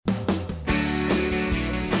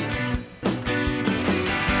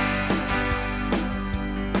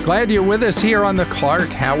Glad you're with us here on the Clark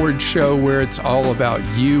Howard Show, where it's all about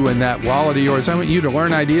you and that wallet of yours. I want you to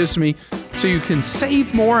learn ideas from me so you can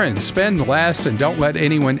save more and spend less, and don't let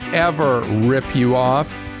anyone ever rip you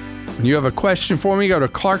off. When you have a question for me, go to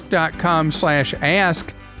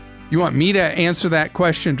clark.com/ask. You want me to answer that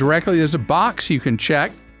question directly, there's a box you can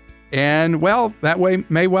check. And, well, that way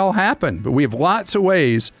may well happen. But we have lots of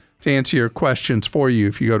ways to answer your questions for you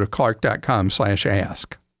if you go to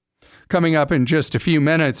clark.com/ask. Coming up in just a few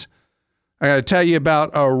minutes, I got to tell you about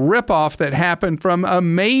a ripoff that happened from a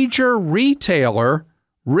major retailer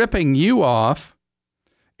ripping you off.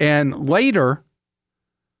 And later,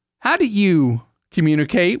 how do you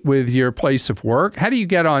communicate with your place of work? How do you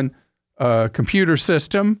get on a computer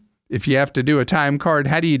system? If you have to do a time card,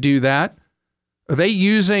 how do you do that? Are they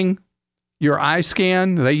using your eye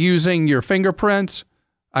scan? Are they using your fingerprints?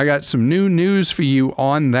 I got some new news for you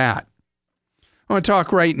on that. I want to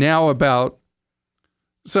talk right now about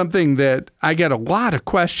something that I get a lot of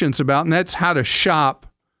questions about, and that's how to shop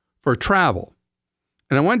for travel.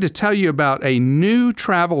 And I wanted to tell you about a new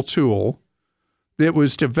travel tool that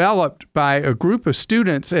was developed by a group of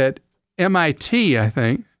students at MIT, I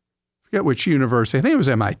think. I forget which university. I think it was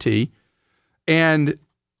MIT. And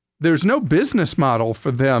there's no business model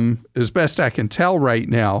for them, as best I can tell right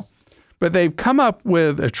now. But they've come up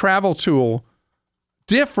with a travel tool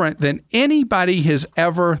different than anybody has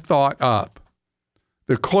ever thought up.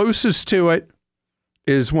 The closest to it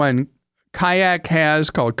is one Kayak has,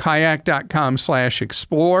 called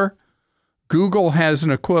kayak.com/explore. Google has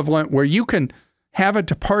an equivalent where you can have a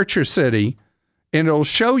departure city and it'll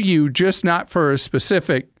show you, just not for a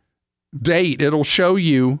specific date, it'll show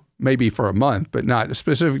you, maybe for a month, but not a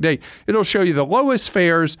specific date, it'll show you the lowest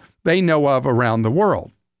fares they know of around the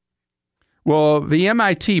world. Well, the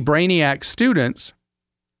MIT Brainiac students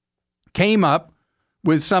came up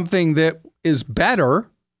with something that is better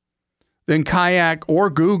than Kayak or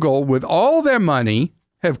Google, with all their money,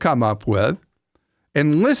 have come up with.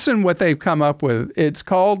 And listen what they've come up with. It's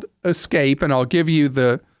called Escape, and I'll give you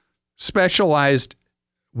the specialized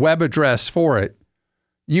web address for it.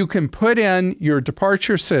 You can put in your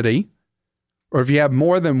departure city, or if you have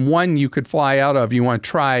more than one you could fly out of, you want to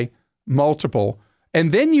try multiple.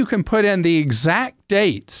 And then you can put in the exact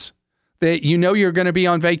dates that you know you're going to be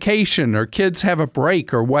on vacation or kids have a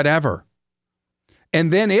break or whatever.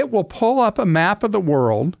 And then it will pull up a map of the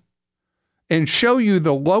world and show you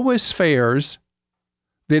the lowest fares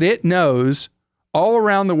that it knows all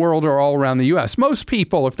around the world or all around the U.S. Most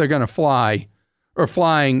people, if they're going to fly, are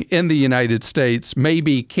flying in the United States,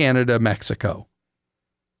 maybe Canada, Mexico.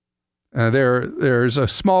 There's a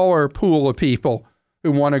smaller pool of people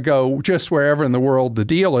who want to go just wherever in the world the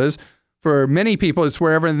deal is. For many people, it's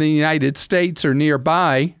wherever in the United States or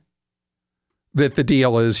nearby that the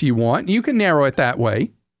deal is you want. You can narrow it that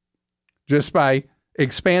way just by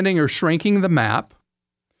expanding or shrinking the map.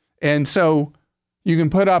 And so you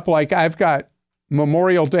can put up, like, I've got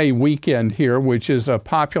Memorial Day weekend here, which is a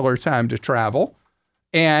popular time to travel.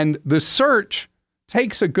 And the search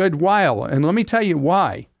takes a good while. And let me tell you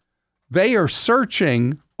why. They are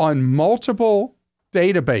searching on multiple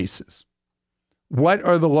databases. What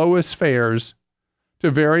are the lowest fares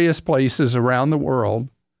to various places around the world?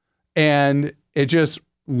 And it just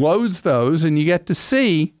loads those, and you get to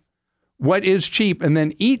see what is cheap. And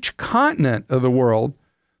then each continent of the world,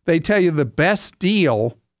 they tell you the best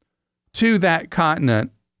deal to that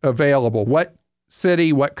continent available. What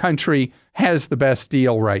city, what country has the best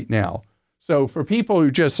deal right now? So for people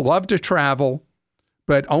who just love to travel,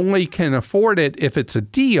 but only can afford it if it's a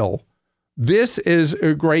deal, this is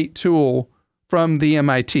a great tool from the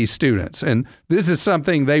MIT students. And this is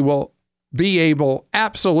something they will be able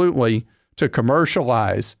absolutely to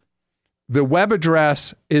commercialize. The web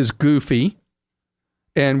address is goofy,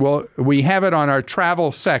 and we have it on our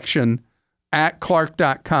travel section at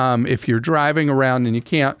clark.com. If you're driving around and you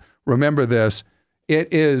can't remember this, it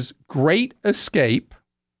is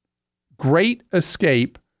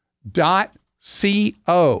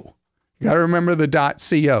greatescape.co. You got to remember the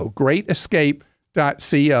 .co,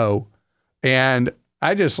 greatescape.co. And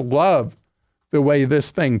I just love the way this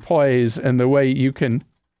thing plays and the way you can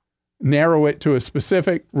narrow it to a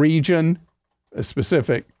specific region, a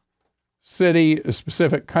specific city, a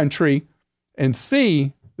specific country, and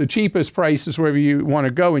see the cheapest prices wherever you want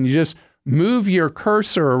to go. And you just move your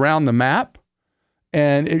cursor around the map,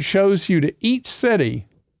 and it shows you to each city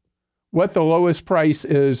what the lowest price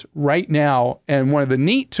is right now. And one of the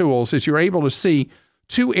neat tools is you're able to see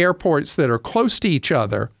two airports that are close to each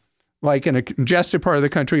other, like in a congested part of the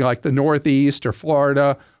country, like the Northeast or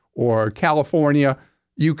Florida or California.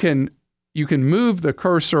 You can move the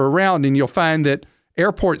cursor around, and you'll find that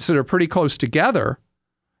airports that are pretty close together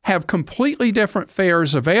have completely different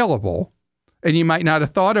fares available, and you might not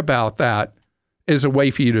have thought about that as a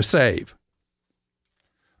way for you to save.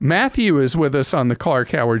 Matthew is with us on the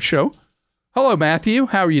Clark Howard Show. Hello, Matthew.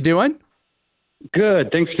 How are you doing?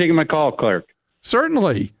 Good. Thanks for taking my call, Clark.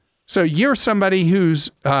 Certainly. So you're somebody who's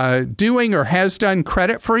doing or has done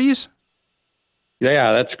credit freeze?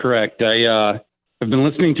 Yeah, that's correct. I've been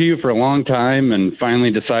listening to you for a long time and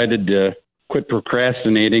finally decided to quit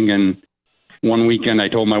procrastinating. And one weekend I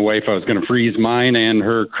told my wife I was going to freeze mine and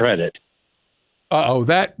her credit. Uh-oh,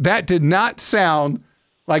 that did not sound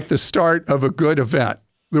like the start of a good event,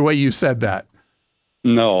 the way you said that.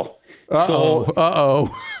 No. Uh-oh.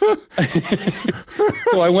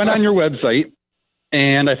 So I went on your website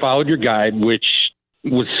and I followed your guide, which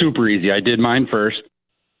was super easy. I did mine first.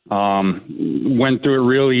 Went through it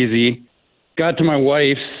real easy. Got to my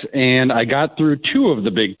wife's and I got through two of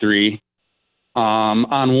the big three.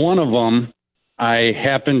 On one of them, I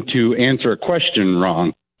happened to answer a question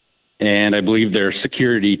wrong. And I believe they're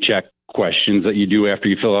security check questions that you do after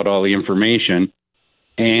you fill out all the information.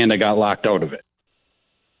 And I got locked out of it.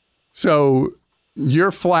 So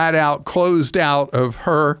you're flat out closed out of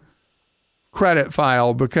her credit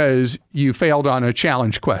file because you failed on a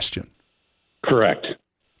challenge question. Correct.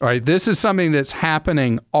 All right. This is something that's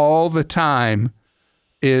happening all the time,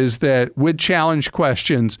 is that with challenge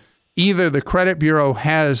questions, either the credit bureau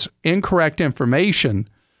has incorrect information,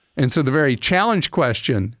 and so the very challenge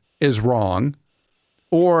question is wrong,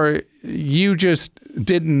 or you just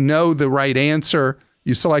didn't know the right answer.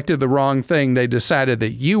 You selected the wrong thing. They decided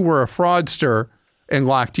that you were a fraudster and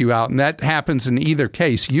locked you out. And that happens in either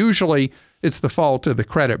case. Usually it's the fault of the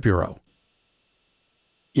credit bureau.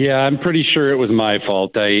 Yeah, I'm pretty sure it was my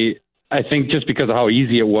fault. I think just because of how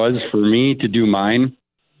easy it was for me to do mine,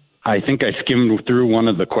 I think I skimmed through one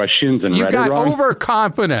of the questions and read it wrong. You got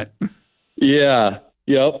overconfident. Yeah,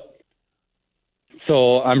 yep.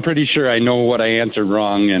 So I'm pretty sure I know what I answered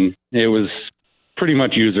wrong, and it was pretty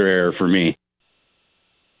much user error for me.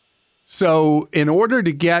 So in order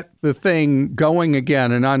to get the thing going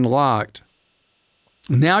again and unlocked,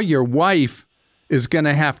 now your wife is going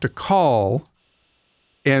to have to call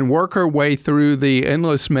and work her way through the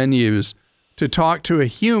endless menus to talk to a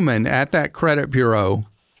human at that credit bureau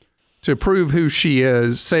to prove who she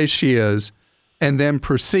is, say she is, and then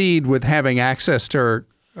proceed with having access to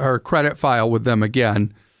her credit file with them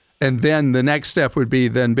again. And then the next step would be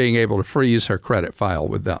then being able to freeze her credit file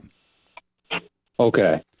with them.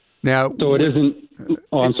 Okay. Now, so it isn't.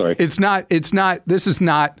 Oh, I'm sorry. It's not. This is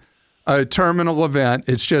not a terminal event.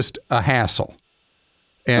 It's just a hassle,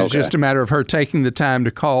 and It's just a matter of her taking the time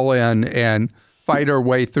to call in and fight her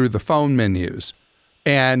way through the phone menus.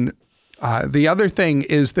 And the other thing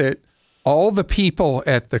is that all the people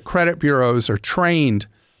at the credit bureaus are trained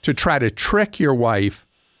to try to trick your wife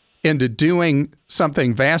into doing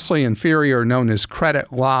something vastly inferior known as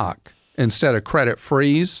credit lock instead of credit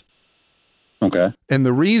freeze. Okay. And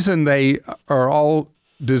the reason they are all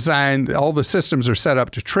designed, all the systems are set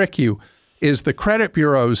up to trick you, is the credit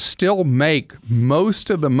bureaus still make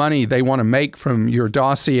most of the money they want to make from your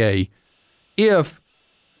dossier if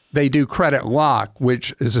they do credit lock,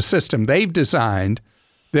 which is a system they've designed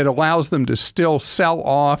that allows them to still sell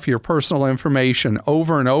off your personal information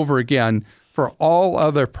over and over again for all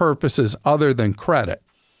other purposes other than credit.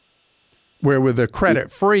 Where with a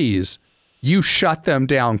credit freeze, you shut them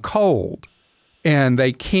down cold. And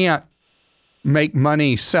they can't make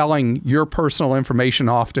money selling your personal information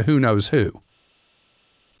off to who knows who.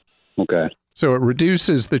 Okay. So it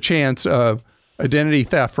reduces the chance of identity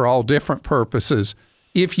theft for all different purposes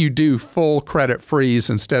if you do full credit freeze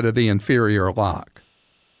instead of the inferior lock.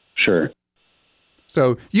 Sure.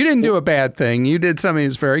 So you didn't do a bad thing. You did something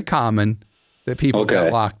that's very common that people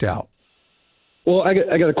got locked out. Well, I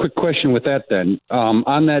got a quick question with that then.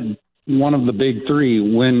 On that one of the big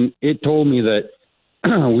three, when it told me that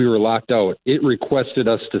we were locked out, it requested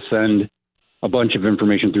us to send a bunch of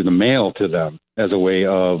information through the mail to them as a way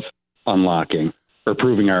of unlocking or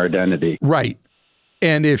proving our identity. Right.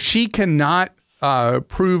 And if she cannot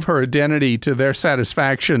prove her identity to their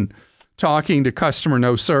satisfaction talking to customer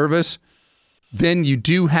no service, then you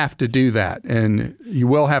do have to do that. And you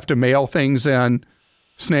will have to mail things in,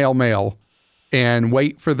 snail mail, and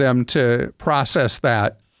wait for them to process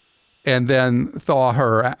that, and then thaw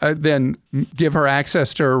her, then give her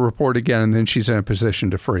access to her report again, and then she's in a position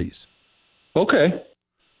to freeze. Okay.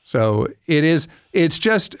 So it's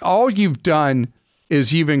just all you've done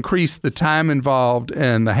is you've increased the time involved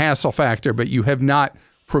and the hassle factor, but you have not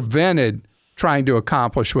prevented trying to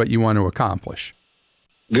accomplish what you want to accomplish.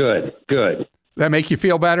 Good. That make you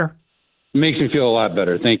feel better? Makes me feel a lot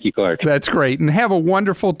better. Thank you, Clark. That's great. And have a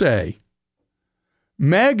wonderful day.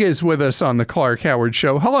 Meg is with us on the Clark Howard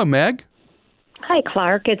Show. Hello, Meg. Hi,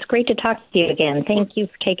 Clark. It's great to talk to you again. Thank you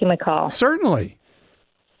for taking my call. Certainly.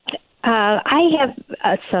 I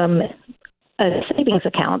have some savings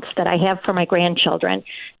accounts that I have for my grandchildren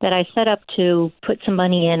that I set up to put some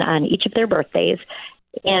money in on each of their birthdays.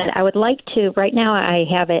 And I would like to, right now I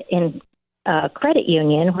have it in a credit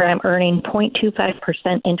union where I'm earning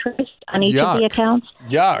 0.25% interest on each of the accounts.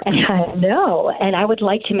 Yuck. And I know. And I would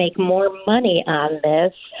like to make more money on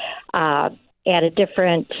this at a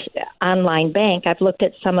different online bank. I've looked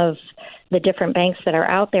at some of the different banks that are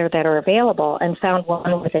out there that are available and found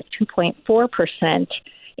one with a 2.4%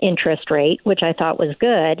 interest rate, which I thought was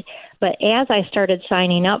good. But as I started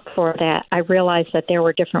signing up for that, I realized that there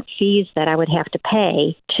were different fees that I would have to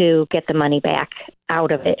pay to get the money back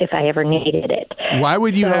out of it if I ever needed it. Why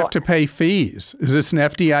would you have to pay fees? Is this an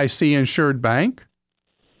FDIC insured bank?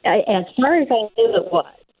 As far as I knew, it was.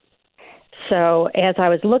 So as I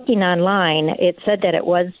was looking online, it said that it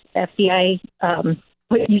was FDI,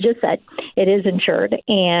 what you just said, it is insured,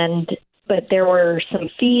 but there were some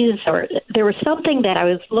fees, or there was something that I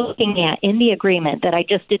was looking at in the agreement that I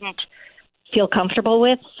just didn't feel comfortable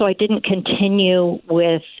with, so I didn't continue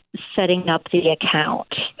with setting up the account.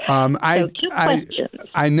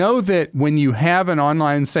 I know that when you have an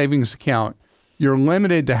online savings account, you're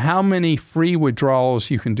limited to how many free withdrawals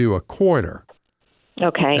you can do a quarter.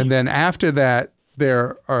 Okay. And then after that,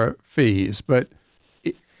 there are fees, but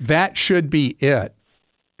that should be it.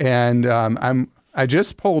 And I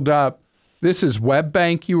just pulled up. This is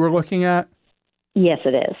WebBank you were looking at? Yes,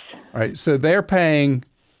 it is. All right. So they're paying.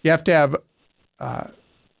 You have to have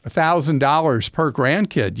 $1,000 per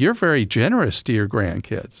grandkid. You're very generous to your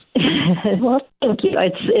grandkids. Well, thank you.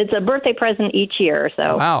 It's a birthday present each year.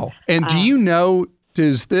 So wow. And do you know?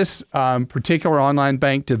 Does this particular online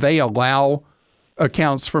bank, do they allow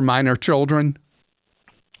accounts for minor children?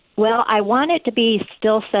 Well, I want it to be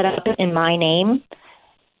still set up in my name,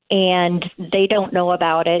 and they don't know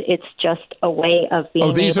about it. It's just a way of being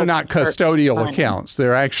able to... Oh, these are not custodial accounts.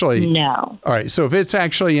 They're actually... No. All right. So if it's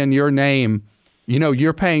actually in your name,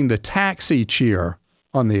 you're paying the tax each year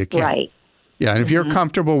on the account. Right. Yeah. And if you're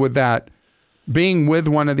comfortable with that, being with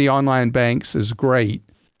one of the online banks is great.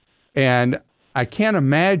 And I can't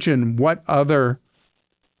imagine what other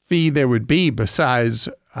fee there would be besides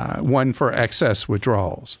one for excess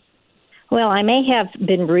withdrawals. Well, I may have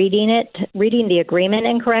been reading the agreement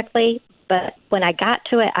incorrectly, but when I got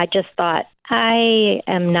to it, I just thought, I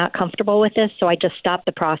am not comfortable with this, so I just stopped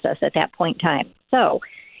the process at that point in time. So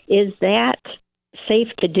is that safe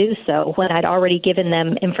to do so when I'd already given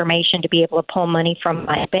them information to be able to pull money from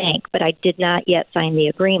my bank, but I did not yet sign the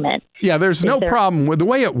agreement? Yeah, there's no problem. The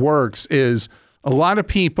way it works is a lot of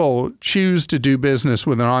people choose to do business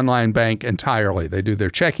with an online bank entirely. They do their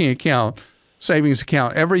checking account, savings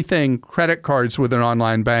account, everything, credit cards with an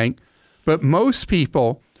online bank. But most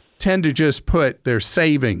people tend to just put their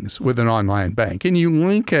savings with an online bank. And you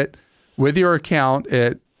link it with your account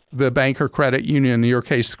at the bank or credit union, in your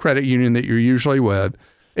case, the credit union that you're usually with.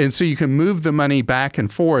 And so you can move the money back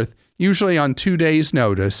and forth, usually on 2 days'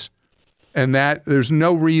 notice. And that there's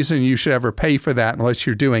no reason you should ever pay for that unless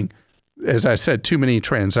you're doing, as I said, too many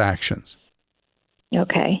transactions.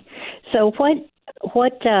 Okay. So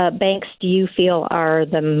what banks do you feel are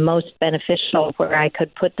the most beneficial where I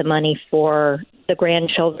could put the money for the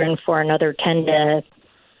grandchildren for another 10 to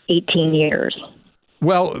 18 years?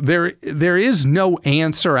 Well, there is no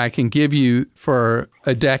answer I can give you for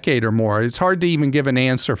a decade or more. It's hard to even give an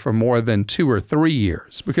answer for more than 2 or 3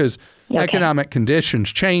 years because economic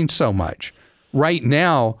conditions change so much. Right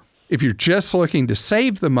now, if you're just looking to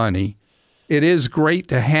save the money, it is great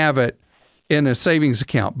to have it in a savings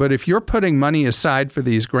account. But if you're putting money aside for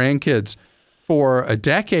these grandkids for a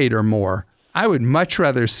decade or more, I would much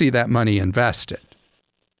rather see that money invested.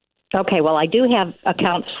 Okay, well, I do have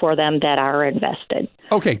accounts for them that are invested.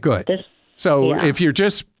 Okay, good. If you're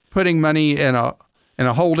just putting money in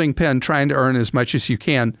a holding pen, trying to earn as much as you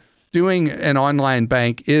can, doing an online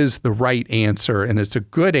bank is the right answer, and it's a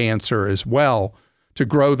good answer as well to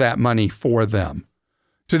grow that money for them.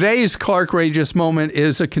 Today's Clark Rageous Moment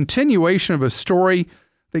is a continuation of a story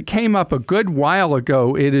that came up a good while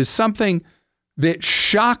ago. It is something that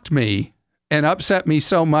shocked me and upset me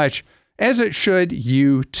so much, as it should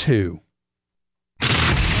you too.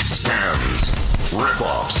 Scams,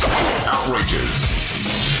 rip-offs,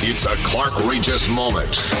 outrages. It's a Clark Rageous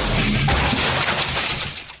Moment.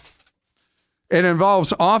 It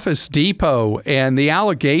involves Office Depot, and the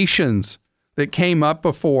allegations that came up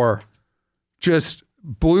before just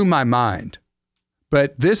blew my mind.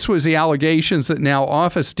 But this was the allegations that now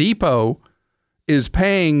Office Depot is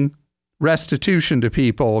paying restitution to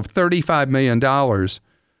people of $35 million.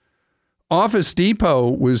 Office Depot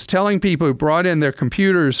was telling people who brought in their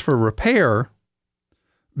computers for repair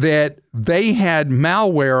that they had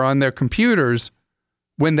malware on their computers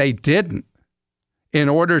when they didn't, in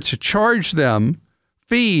order to charge them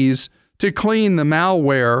fees to clean the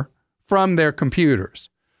malware from their computers.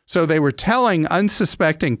 So they were telling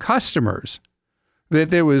unsuspecting customers that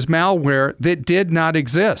there was malware that did not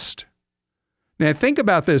exist. Now think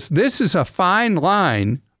about this. This is a fine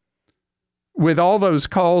line with all those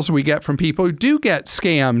calls we get from people who do get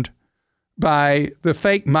scammed by the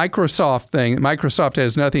fake Microsoft thing that Microsoft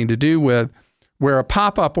has nothing to do with, where a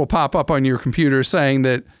pop-up will pop up on your computer saying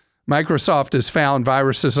that Microsoft has found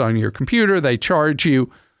viruses on your computer. They charge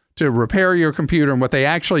you to repair your computer, and what they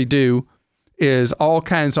actually do is all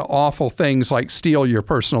kinds of awful things like steal your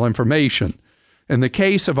personal information. In the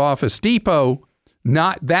case of Office Depot,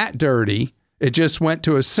 not that dirty. It just went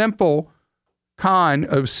to a simple con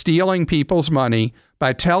of stealing people's money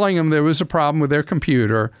by telling them there was a problem with their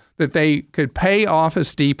computer that they could pay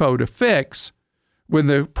Office Depot to fix when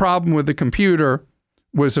the problem with the computer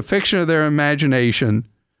was a fiction of their imagination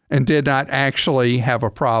and did not actually have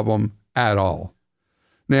a problem at all.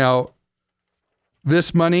 Now,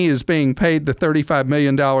 this money is being paid, the $35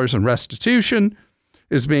 million in restitution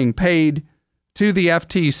is being paid to the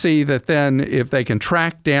FTC, that then if they can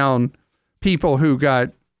track down people who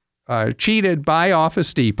got cheated by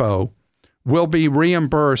Office Depot, will be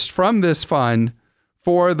reimbursed from this fund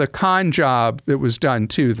for the con job that was done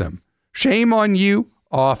to them. Shame on you,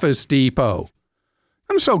 Office Depot.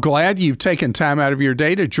 I'm so glad you've taken time out of your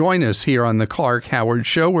day to join us here on the Clark Howard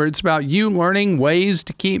Show, where it's about you learning ways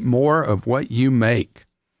to keep more of what you make.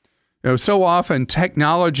 You know, so often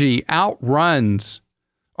technology outruns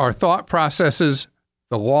our thought processes,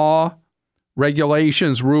 the law,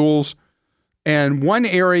 regulations, rules. And one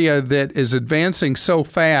area that is advancing so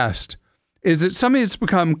fast is that something that's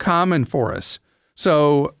become common for us.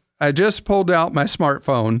 So I just pulled out my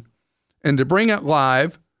smartphone, and to bring it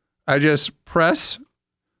live, I just press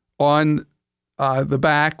on the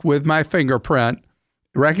back with my fingerprint,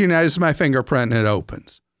 recognize my fingerprint, and it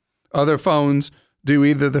opens. Other phones do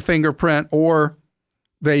either the fingerprint or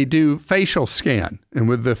they do facial scan. And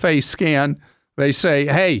with the face scan, they say,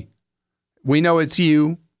 hey, we know it's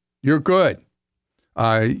you. You're good.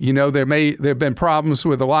 There have been problems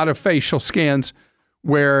with a lot of facial scans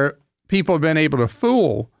where people have been able to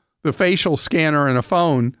fool the facial scanner in a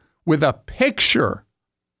phone with a picture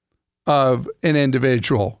of an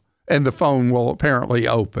individual, and the phone will apparently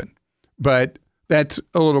open. But that's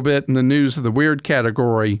a little bit in the news of the weird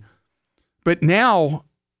category. But now,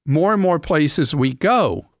 more and more places we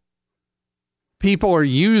go, people are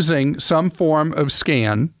using some form of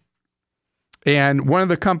scan. And one of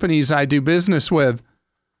the companies I do business with,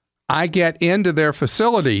 I get into their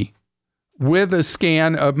facility with a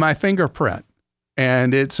scan of my fingerprint.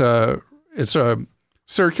 And it's a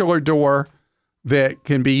circular door that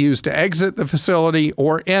can be used to exit the facility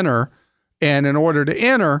or enter. And in order to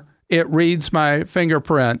enter, it reads my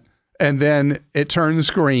fingerprint, and then it turns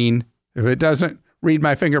green. If it doesn't read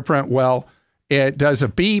my fingerprint well, it does a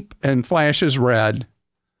beep and flashes red.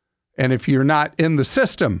 And if you're not in the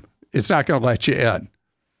system, it's not going to let you in.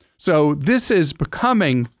 So this is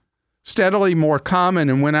becoming steadily more common.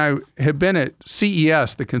 And when I have been at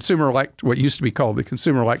CES, what used to be called the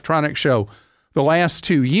Consumer Electronics Show, the last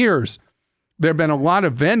 2 years, there have been a lot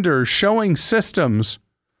of vendors showing systems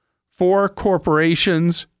for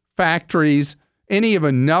corporations, factories, any of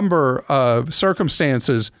a number of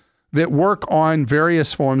circumstances that work on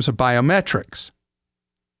various forms of biometrics.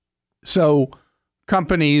 So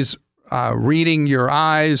companies reading your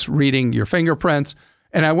eyes, reading your fingerprints.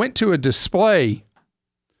 And I went to a display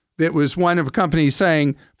that was one of a company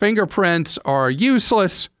saying, fingerprints are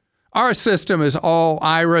useless. Our system is all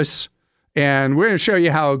iris, and we're going to show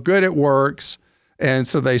you how good it works. And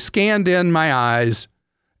so they scanned in my eyes,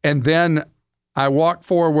 and then I walked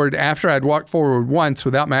forward after I'd walked forward once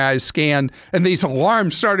without my eyes scanned, and these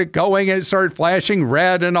alarms started going, and it started flashing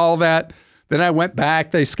red and all that. Then I went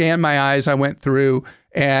back, they scanned my eyes, I went through,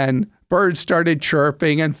 and birds started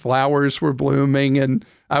chirping, and flowers were blooming, and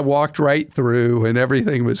I walked right through, and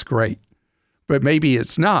everything was great. But maybe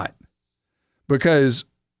it's not, because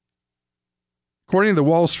according to the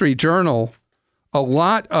Wall Street Journal, a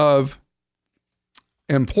lot of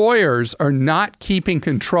employers are not keeping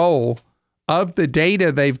control of the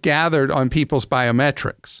data they've gathered on people's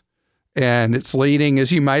biometrics. And it's leading,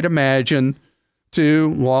 as you might imagine,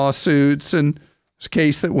 to lawsuits, and a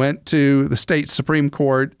case that went to the state Supreme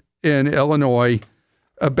Court in Illinois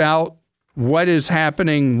about what is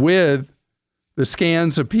happening with the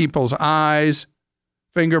scans of people's eyes,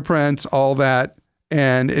 fingerprints, all that.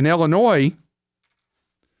 And in Illinois,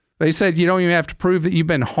 they said you don't even have to prove that you've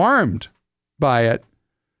been harmed by it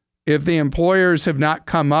if the employers have not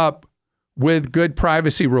come up with good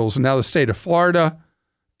privacy rules. And now the state of Florida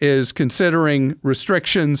is considering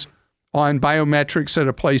restrictions on biometrics at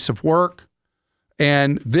a place of work.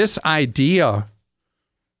 And this idea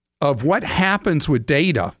of what happens with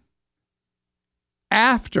data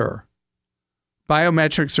after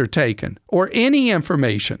biometrics are taken or any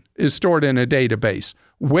information is stored in a database,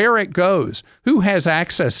 where it goes, who has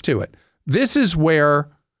access to it. This is where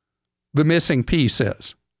the missing piece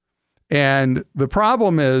is. And the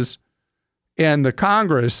problem is, in the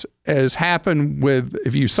Congress, as happened with,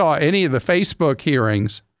 if you saw any of the Facebook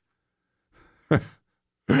hearings,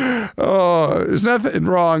 there's nothing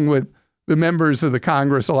wrong with the members of the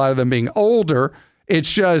Congress, a lot of them being older.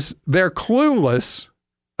 It's just they're clueless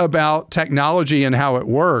about technology and how it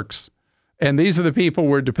works. And these are the people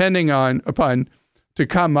we're depending upon to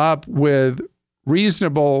come up with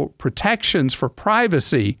reasonable protections for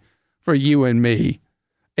privacy for you and me.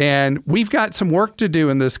 And we've got some work to do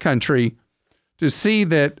in this country to see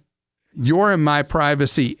that your and my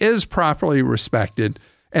privacy is properly respected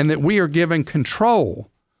and that we are given control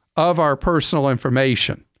of our personal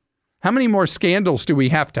information. How many more scandals do we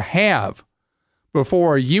have to have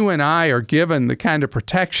before you and I are given the kind of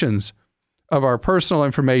protections of our personal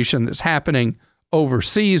information that's happening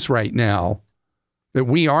overseas right now that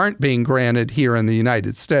we aren't being granted here in the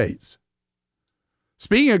United States?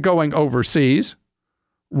 Speaking of going overseas,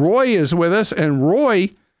 Roy is with us, and Roy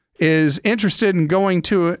is interested in going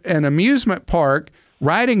to an amusement park,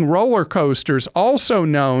 riding roller coasters, also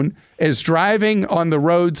known as driving on the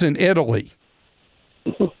roads in Italy.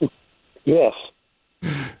 Yes.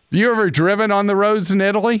 You ever driven on the roads in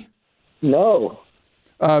Italy? No.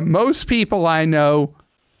 Most people I know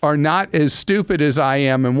are not as stupid as I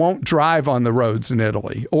am and won't drive on the roads in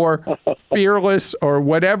Italy, or fearless, or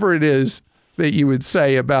whatever it is that you would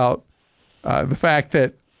say about the fact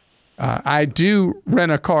that I do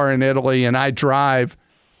rent a car in Italy and I drive,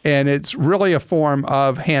 and it's really a form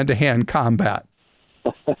of hand-to-hand combat.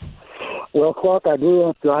 Well, Clark, I grew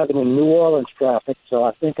up driving in New Orleans traffic, so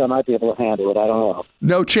I think I might be able to handle it. I don't know.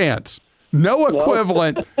 No chance. No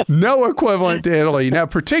equivalent. No equivalent to Italy. Now,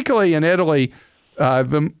 particularly in Italy,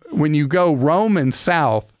 when you go Rome and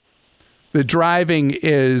south, the driving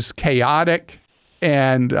is chaotic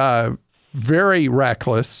and very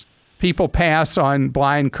reckless. People pass on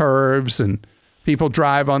blind curves and people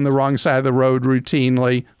drive on the wrong side of the road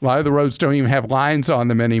routinely. A lot of the roads don't even have lines on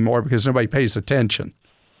them anymore because nobody pays attention.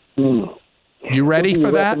 You ready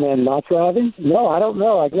for that? Do you recommend not driving? No, I don't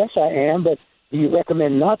know. I guess I am, but do you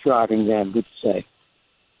recommend not driving then, would you say?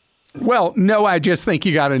 Well, no, I just think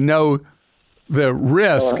you got to know the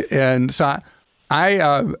risk. Right. And so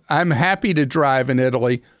I'm happy to drive in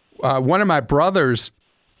Italy. One of my brothers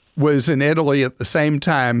was in Italy at the same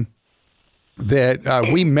time that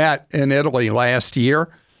we met in Italy last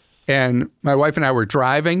year, and my wife and I were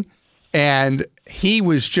driving, and he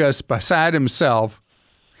was just beside himself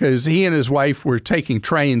because he and his wife were taking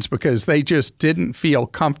trains because they just didn't feel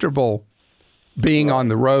comfortable being on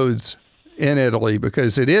the roads in Italy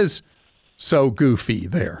because it is so goofy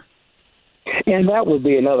there. And that would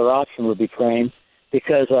be another option, would be train,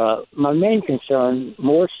 because my main concern,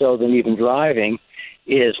 more so than even driving,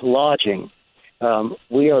 is lodging.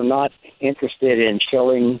 We are not interested in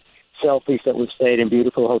showing selfies that we've stayed in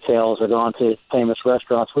beautiful hotels or gone to famous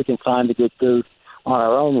restaurants. We can find the good food on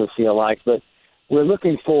our own, we feel like, but we're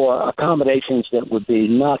looking for accommodations that would be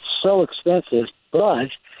not so expensive, but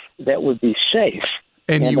that would be safe.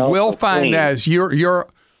 And you will find clean. that you're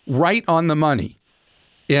right on the money.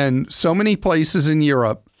 In so many places in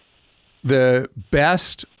Europe, the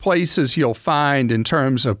best places you'll find in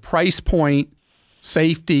terms of price point,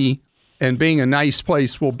 safety, and being a nice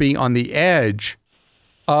place will be on the edge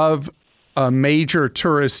of a major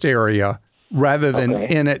tourist area rather than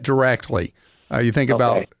in it directly. You think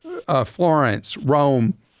about Florence,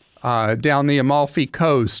 Rome, down the Amalfi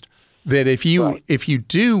Coast, that if you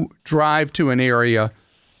do drive to an area,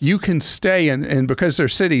 you can stay, and because their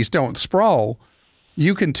cities don't sprawl,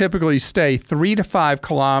 you can typically stay 3 to 5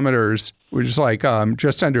 kilometers, which is like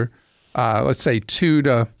just under, let's say 2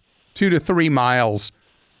 to 3 miles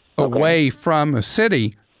away from a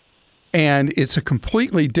city, and it's a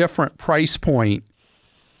completely different price point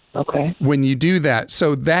when you do that.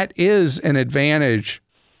 So that is an advantage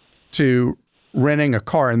to renting a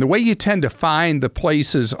car. And the way you tend to find the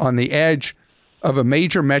places on the edge of a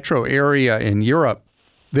major metro area in Europe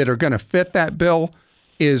that are going to fit that bill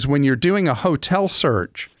is when you're doing a hotel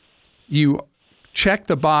search, you check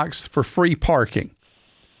the box for free parking.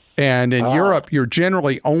 And in Europe, you're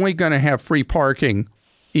generally only going to have free parking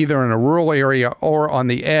either in a rural area or on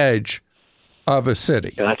the edge of a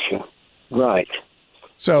city. Gotcha. Right.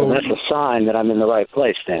 So that's a sign that I'm in the right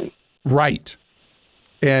place then. Right.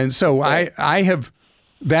 And so I have,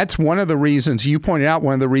 that's one of the reasons, you pointed out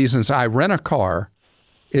one of the reasons I rent a car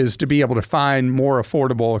is to be able to find more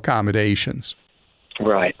affordable accommodations.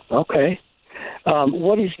 Right. Okay.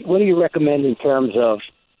 What do you recommend in terms of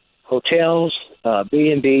hotels,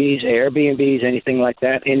 B&Bs, Airbnbs, anything like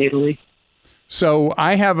that in Italy? So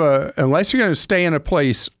I have unless you're going to stay in a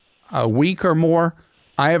place a week or more,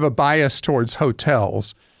 I have a bias towards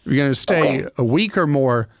hotels. If you're going to stay a week or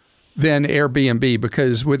more, then Airbnb,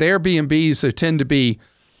 because with Airbnbs, there tend to be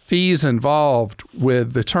fees involved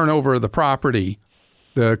with the turnover of the property,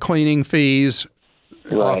 the cleaning fees,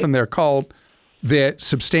 often they're called, that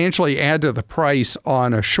substantially add to the price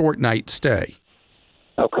on a short night stay.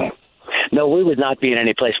 Okay. No, we would not be in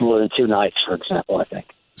any place more than 2 nights, for example, I think.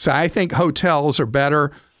 So I think hotels are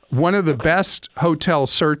better. One of the best hotel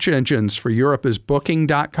search engines for Europe is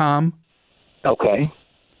Booking.com. Okay.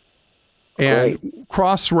 And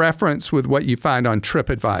cross-reference with what you find on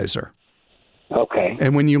TripAdvisor. Okay.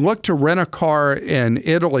 And when you look to rent a car in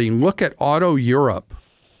Italy, look at Auto Europe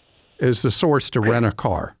as the source to rent a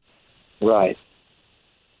car. Right.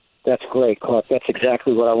 That's great, Clark. That's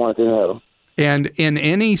exactly what I wanted to know. And in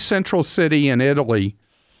any central city in Italy,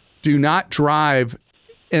 do not drive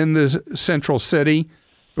in the central city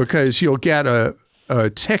because you'll get a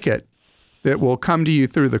ticket that will come to you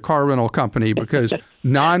through the car rental company because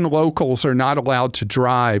non-locals are not allowed to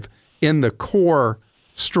drive in the core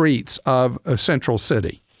streets of a central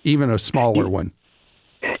city, even a smaller one.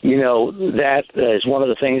 You know, that is one of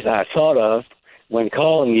the things I thought of when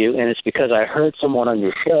calling you, and it's because I heard someone on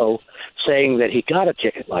your show saying that he got a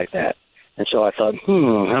ticket like that. And so I thought,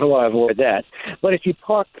 how do I avoid that? But if you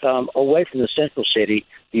park away from the central city,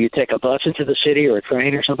 do you take a bus into the city or a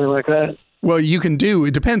train or something like that? Well, you can do,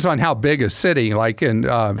 it depends on how big a city. Like in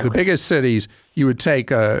the biggest cities, you would take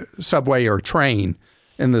a subway or train.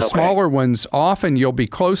 In the smaller ones, often you'll be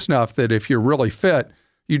close enough that if you're really fit,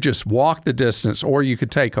 you just walk the distance, or you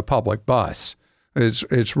could take a public bus.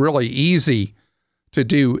 It's really easy to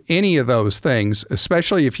do any of those things,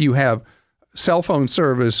 especially if you have cell phone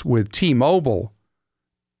service with T-Mobile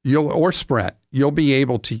or Sprint. You'll be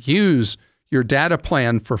able to use your data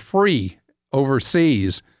plan for free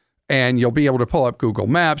overseas, and you'll be able to pull up Google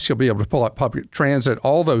Maps, you'll be able to pull up public transit,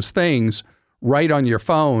 all those things right on your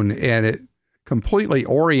phone, and it completely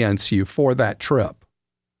orients you for that trip.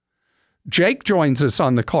 Jake joins us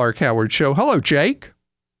on the Clark Howard Show. Hello, Jake.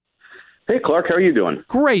 Hey, Clark. How are you doing?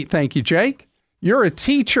 Great. Thank you, Jake. You're a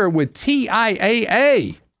teacher with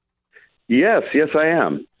TIAA. Yes, I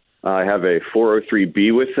am. I have a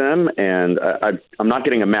 403B with them, and I'm not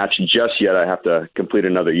getting a match just yet. I have to complete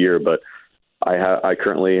another year, but I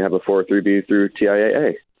currently have a 403B through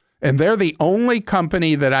TIAA. And they're the only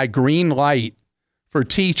company that I green light for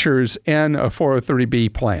teachers in a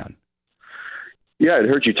 403B plan. Yeah, I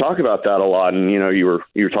heard you talk about that a lot, and you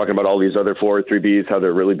were talking about all these other 403Bs, how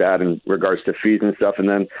they're really bad in regards to fees and stuff, and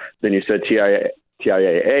then you said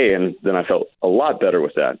TIAA, and then I felt a lot better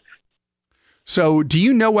with that. So do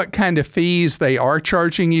you know what kind of fees they are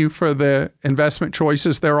charging you for the investment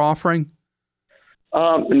choices they're offering?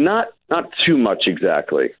 Not too much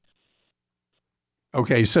exactly.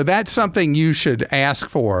 Okay, so that's something you should ask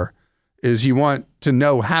for, is you want to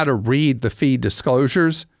know how to read the fee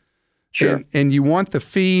disclosures. Sure. And you want the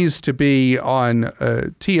fees to be on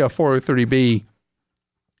TIA 403B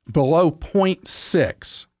below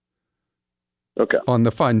 0.6 on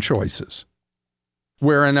the fund choices.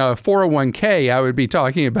 Where in a 401k, I would be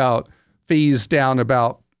talking about fees down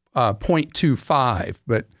about 0.25.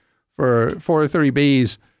 But for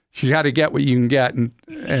 403Bs, you got to get what you can get.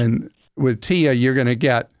 And with TIA, you're going to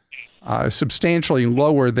get substantially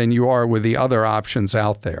lower than you are with the other options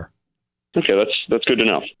out there. Okay, that's good to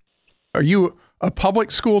know. Are you a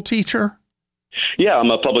public school teacher? Yeah,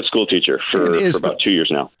 I'm a public school teacher for about 2 years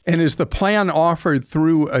now. And is the plan offered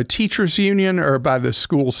through a teachers union or by the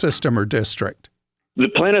school system or district? The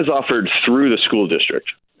plan is offered through the school district.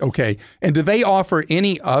 Okay. And do they offer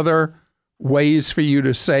any other ways for you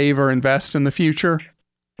to save or invest in the future?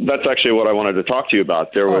 That's actually what I wanted to talk to you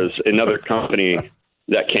about. There was another company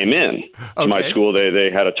that came in to my school.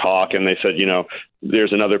 They had a talk, and they said,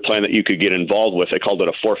 there's another plan that you could get involved with. They called it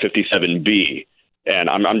a 457B. And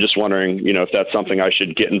I'm just wondering, if that's something I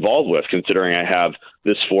should get involved with, considering I have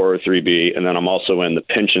this 403B, and then I'm also in the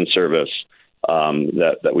pension service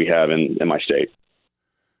that we have in my state.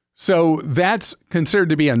 So that's considered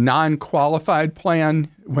to be a non-qualified plan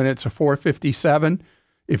when it's a 457.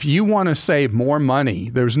 If you want to save more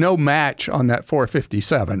money, there's no match on that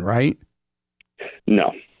 457, right?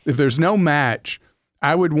 No. If there's no match,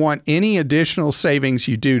 I would want any additional savings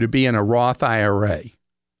you do to be in a Roth IRA.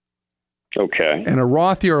 Okay. And a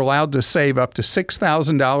Roth, you're allowed to save up to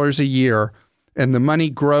 $6,000 a year, and the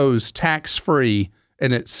money grows tax-free,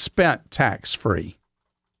 and it's spent tax-free.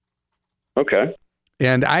 Okay.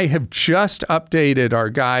 And I have just updated our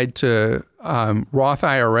guide to Roth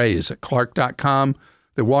IRAs at Clark.com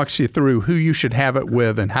that walks you through who you should have it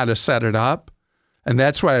with and how to set it up. And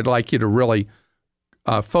that's what I'd like you to really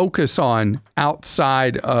focus on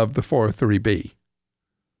outside of the 403B.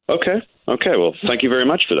 Okay. Okay. Well, thank you very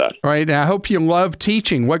much for that. All right. Now, I hope you love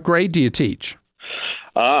teaching. What grade do you teach?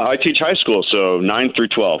 I teach high school, so 9 through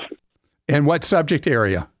 12. And what subject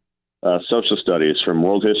area? Social studies, from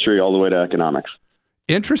world history all the way to economics.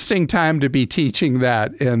 Interesting time to be teaching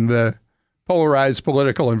that in the polarized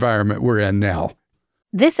political environment we're in now.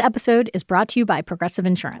 This episode is brought to you by Progressive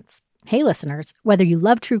Insurance. Hey, listeners, whether you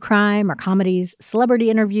love true crime or comedies, celebrity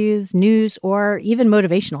interviews, news, or even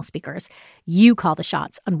motivational speakers, you call the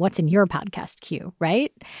shots on what's in your podcast queue,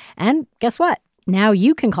 right? And guess what? Now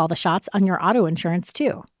you can call the shots on your auto insurance,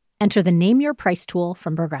 too. Enter the Name Your Price tool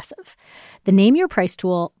from Progressive. The Name Your Price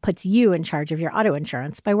tool puts you in charge of your auto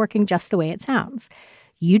insurance by working just the way it sounds.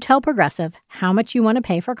 You tell Progressive how much you want to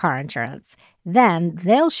pay for car insurance. Then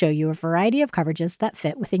they'll show you a variety of coverages that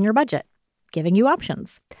fit within your budget, giving you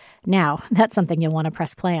options. Now, that's something you'll want to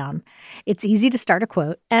press play on. It's easy to start a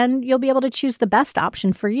quote, and you'll be able to choose the best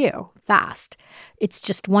option for you fast. It's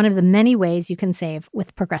just one of the many ways you can save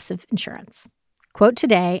with Progressive Insurance. Quote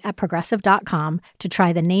today at Progressive.com to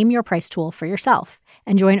try the Name Your Price tool for yourself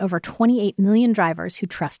and join over 28 million drivers who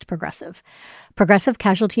trust Progressive. Progressive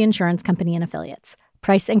Casualty Insurance Company and Affiliates.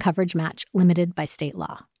 Price and coverage match limited by state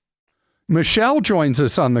law. Michelle joins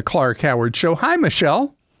us on the Clark Howard Show. Hi,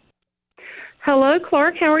 Michelle. Hello,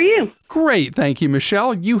 Clark. How are you? Great. Thank you,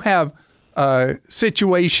 Michelle. You have a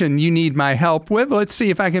situation you need my help with. Let's see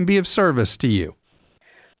if I can be of service to you.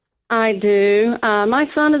 I do. My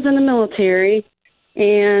son is in the military,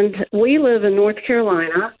 and we live in North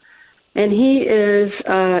Carolina, and he is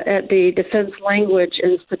at the Defense Language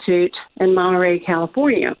Institute in Monterey,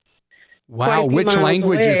 California. Wow. Which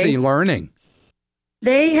language is he learning?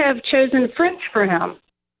 They have chosen French for him.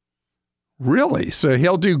 Really? So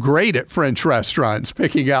he'll do great at French restaurants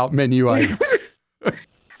picking out menu items.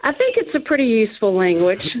 I think it's a pretty useful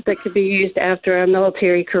language that could be used after a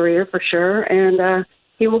military career for sure, and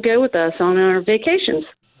he will go with us on our vacations.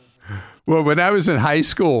 Well, when I was in high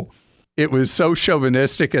school, it was so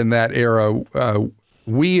chauvinistic in that era.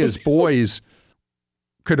 We as boys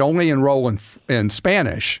could only enroll in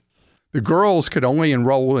Spanish. The girls could only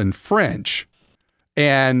enroll in French.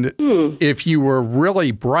 And if you were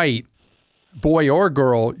really bright, boy or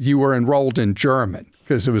girl, you were enrolled in German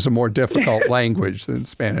because it was a more difficult language than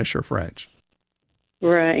Spanish or French.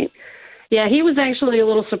 Right. Yeah, he was actually a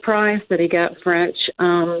little surprised that he got French.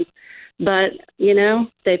 But, you know,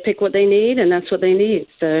 they pick what they need, and that's what they need.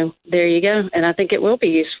 So there you go. And I think it will be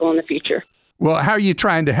useful in the future. Well, how are you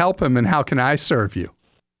trying to help him, and how can I serve you?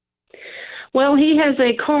 Well, he has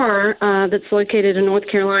a car that's located in North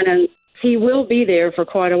Carolina, and he will be there for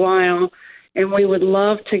quite a while, and we would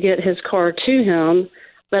love to get his car to him,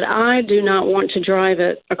 but I do not want to drive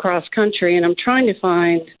it across country, and I'm trying to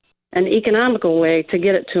find an economical way to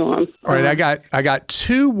get it to him. All right, I got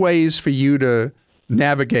two ways for you to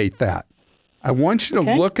navigate that. I want you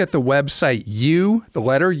to look at the website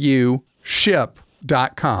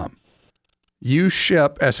ship.com.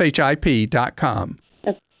 ship.com.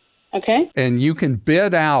 Okay. And you can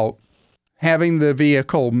bid out having the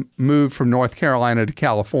vehicle moved from North Carolina to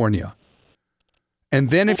California. And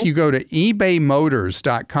then if you go to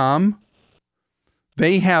ebaymotors.com,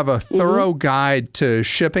 they have a thorough guide to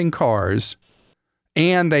shipping cars,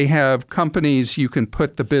 and they have companies you can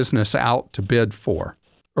put the business out to bid for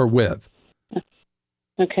or with.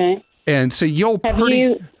 Okay. And so you'll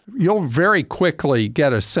very quickly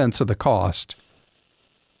get a sense of the cost.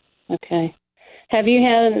 Okay. Have you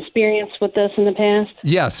had an experience with this in the past?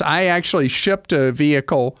 Yes, I actually shipped a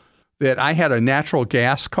vehicle that I had a natural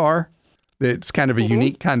gas car. That's kind of a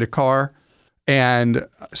unique kind of car. And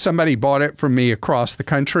somebody bought it from me across the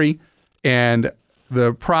country. And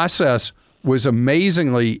the process was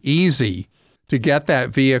amazingly easy to get that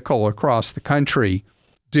vehicle across the country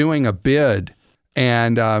doing a bid.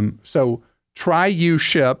 And so try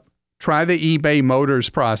UShip, try the eBay Motors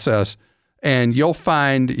process, and you'll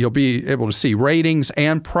be able to see ratings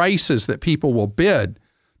and prices that people will bid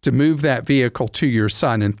to move that vehicle to your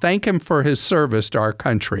son and thank him for his service to our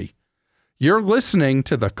country. You're listening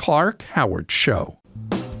to The Clark Howard Show.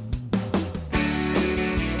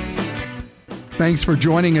 Thanks for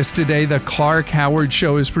joining us today. The Clark Howard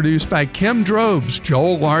Show is produced by Kim Drobes,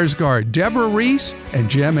 Joel Larsgaard, Deborah Reese, and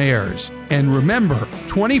Jim Ayers. And remember,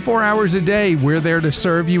 24 hours a day, we're there to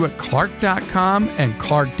serve you at Clark.com and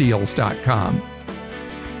ClarkDeals.com.